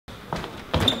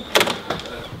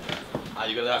Are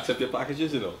you gonna accept your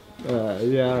packages, you know?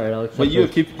 Yeah, alright, I'll accept But it.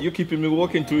 you're keeping me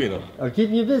working too, you know? I'm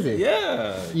keeping you busy.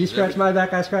 Yeah. You scratch my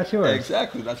back, I scratch yours.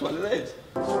 Exactly, that's what it is.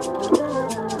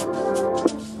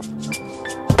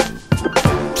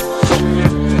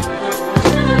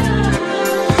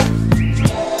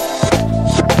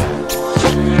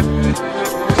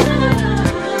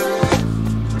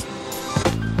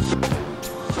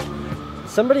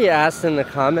 Somebody asked in the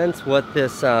comments what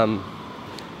this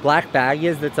black bag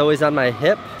is that's always on my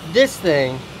hip. This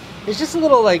thing is just a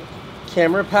little like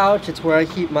camera pouch. It's where I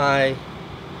keep my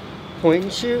point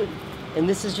and shoot. And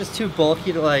this is just too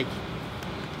bulky to like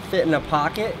fit in a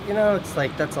pocket. You know, it's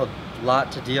like, that's a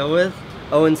lot to deal with.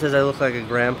 Owen says I look like a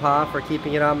grandpa for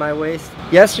keeping it on my waist.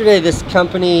 Yesterday, this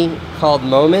company called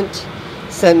Moment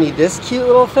sent me this cute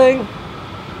little thing.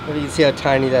 But you can see how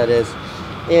tiny that is.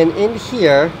 And in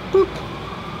here, boop,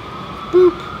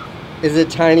 boop, is a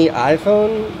tiny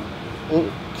iPhone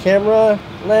camera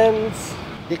lens.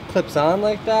 It clips on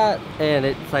like that, and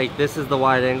it's like, this is the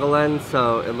wide angle lens,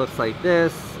 so it looks like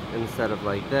this instead of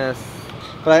like this.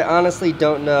 But I honestly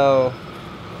don't know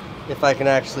if I can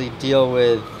actually deal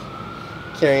with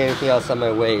carrying anything else on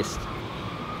my waist.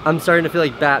 I'm starting to feel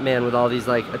like Batman with all these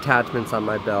like attachments on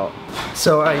my belt.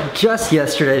 So I just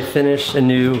yesterday finished a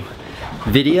new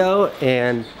video,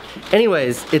 and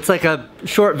anyways, it's like a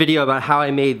short video about how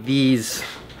I made these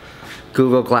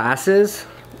Google Glasses.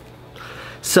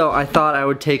 So I thought I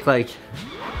would take like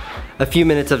a few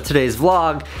minutes of today's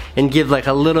vlog and give like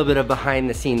a little bit of behind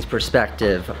the scenes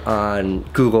perspective on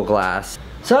Google Glass.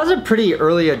 So I was a pretty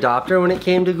early adopter when it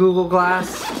came to Google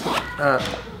Glass. What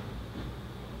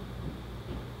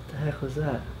the heck was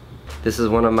that? This is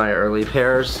one of my early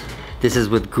pairs. This is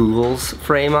with Google's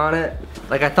frame on it.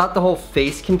 Like, I thought the whole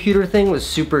face computer thing was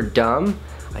super dumb.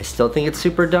 I still think it's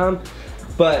super dumb.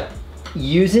 But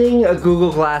using a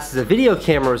Google Glass as a video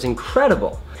camera was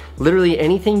incredible. Literally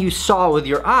anything you saw with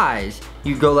your eyes,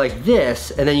 you go like this,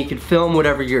 and then you could film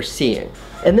whatever you're seeing.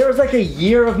 And there was like a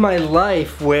year of my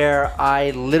life where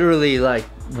I literally like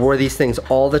wore these things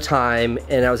all the time,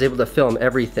 and I was able to film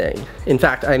everything. In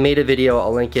fact, I made a video,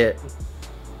 I'll link it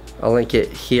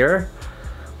here.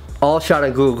 All shot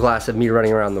on Google Glass of me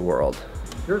running around the world.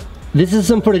 Sure. This is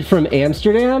some footage from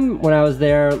Amsterdam when I was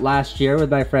there last year with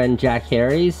my friend Jack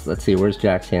Harries. Let's see, where's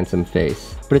Jack's handsome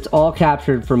face? But it's all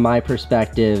captured from my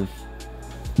perspective.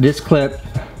 This clip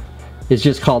is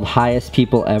just called Highest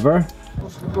People Ever.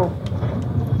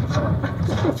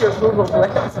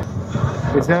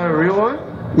 Is that a real one?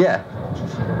 Yeah.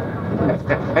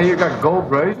 And you got gold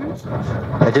bracelets?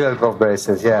 I do have gold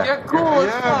bracelets, yeah. You're cool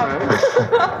as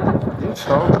fuck. You're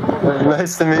so cool.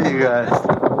 Nice to meet you guys.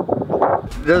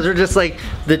 Those are just like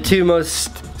the two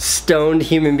most stoned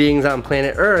human beings on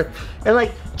planet Earth. And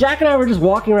like, Jack and I were just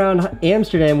walking around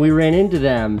Amsterdam, we ran into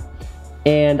them,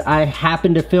 and I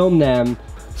happened to film them.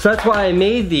 So that's why I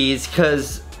made these,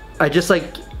 because I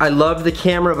loved the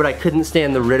camera, but I couldn't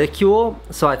stand the ridicule.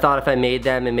 So I thought if I made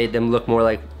them and made them look more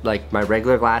like my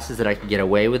regular glasses, that I could get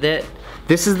away with it.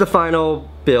 This is the final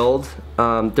build.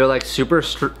 They're like super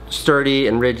sturdy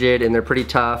and rigid, and they're pretty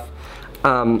tough.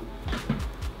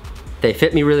 They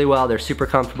fit me really well, they're super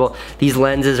comfortable. These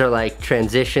lenses are like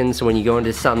transitions, so when you go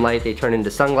into sunlight, they turn into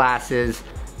sunglasses.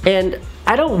 And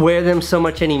I don't wear them so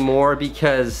much anymore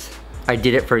because I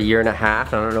did it for a year and a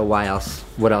half. I don't know what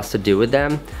else to do with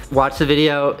them. Watch the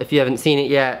video if you haven't seen it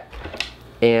yet.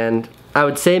 And I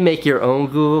would say make your own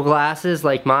Google Glasses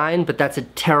like mine, but that's a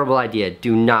terrible idea.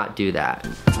 Do not do that.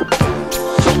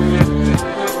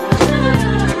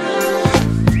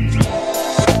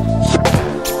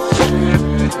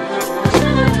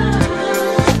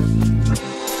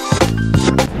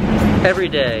 Every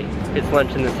day, it's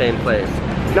lunch in the same place.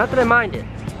 Not that I mind it,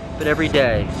 but every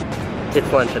day,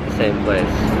 it's lunch at the same place.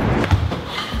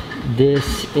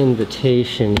 This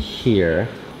invitation here,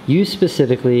 you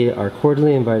specifically are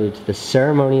cordially invited to the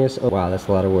ceremonious, oh wow, that's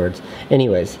a lot of words.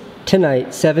 Anyways,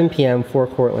 tonight, 7 p.m. for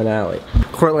Cortlandt Alley.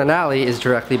 Cortlandt Alley is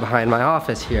directly behind my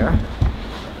office here.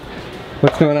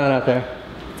 What's going on out there?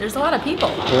 There's a lot of people.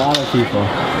 A lot of people.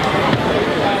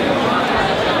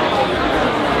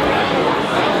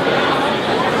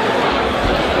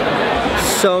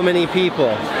 So many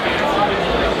people.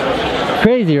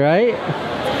 Crazy, right?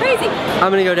 It's crazy. I'm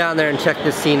gonna go down there and check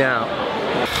this scene out.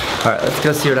 All right, let's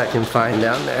go see what I can find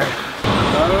down there.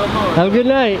 Have a good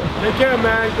night. Take care,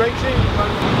 man. Great seeing you,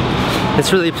 buddy.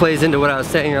 This really plays into what I was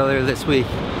saying earlier this week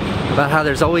about how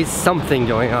there's always something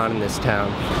going on in this town.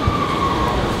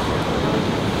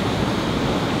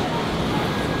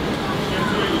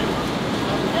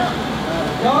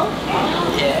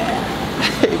 Yeah.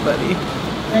 Hey, buddy.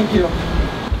 Thank you.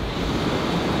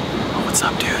 What's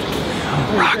up, dude?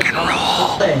 Rock and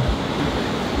roll.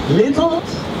 Little,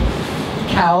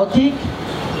 chaotic,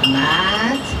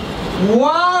 mad,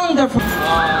 wonderful.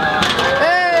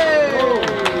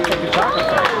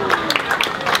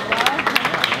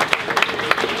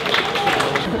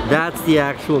 That's the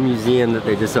actual museum that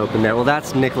they just opened there. Well,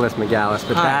 that's Nicholas McGallis,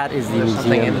 but that is the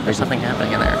museum. There's something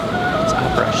happening in there. It's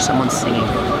opera. Someone's singing.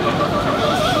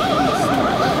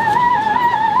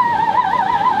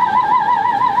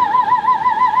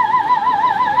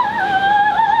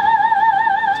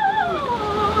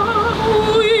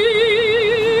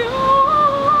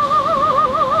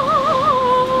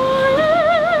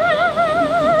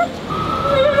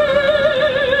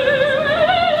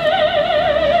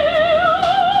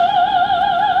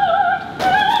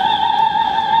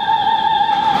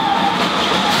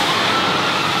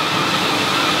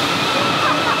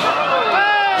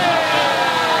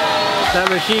 That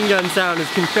machine gun sound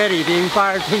is confetti being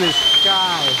fired from the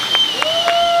sky.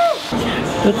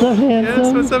 What's up, handsome?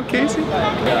 Yes, what's up, Casey?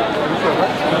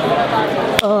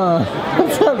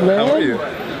 What's up, man? How are you?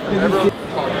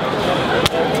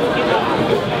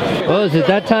 Oh, is it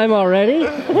that time already?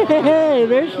 Hey,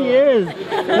 there she is.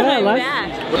 Yeah,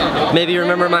 back. maybe you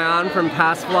remember my aunt from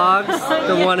past vlogs,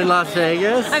 the one in Las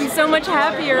Vegas. I'm so much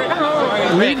happier at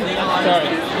home.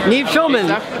 Neve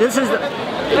Schulman. This is.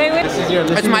 Wait.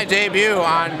 It's my debut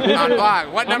on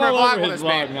vlog. What number vlog will this be?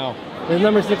 This is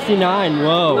number 69.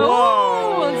 Whoa.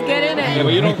 Oh, let's get in it. Yeah,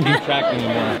 but you don't keep track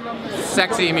anymore.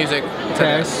 Sexy music to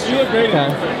this. Okay.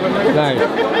 Nice.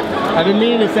 I've been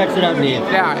meaning to sex it up, Neve.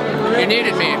 Yeah, you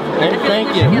needed me.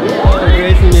 Thank you for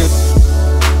gracing me.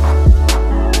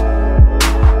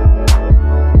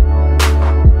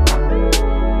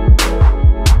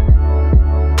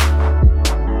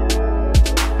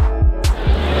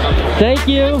 Thank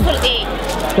you.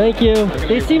 Thank you.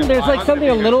 They seem, there's like something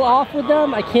a little off with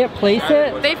them. I can't place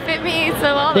it. They fit me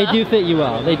so well. They do fit you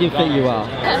well. They do fit you well.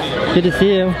 Good to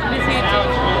see you. Good to see you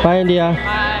too. Bye, India.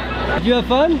 Bye. Did you have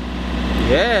fun?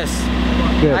 Yes.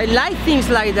 Good. I like things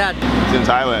like that. It's in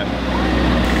Thailand.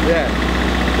 Yeah.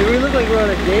 We look like we're on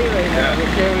a date right now.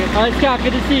 All right, Scott,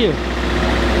 good to see you.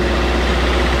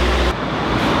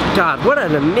 God, what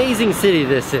an amazing city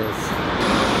this is.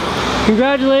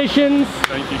 Congratulations.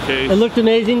 Thank you, Case. It looked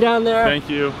amazing down there. Thank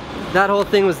you. That whole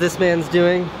thing was this man's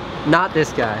doing, not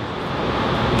this guy.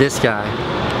 This guy.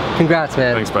 Congrats,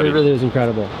 man. Thanks, buddy. It really was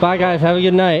incredible. Bye, guys. Have a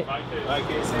good night. Bye,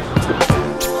 Case.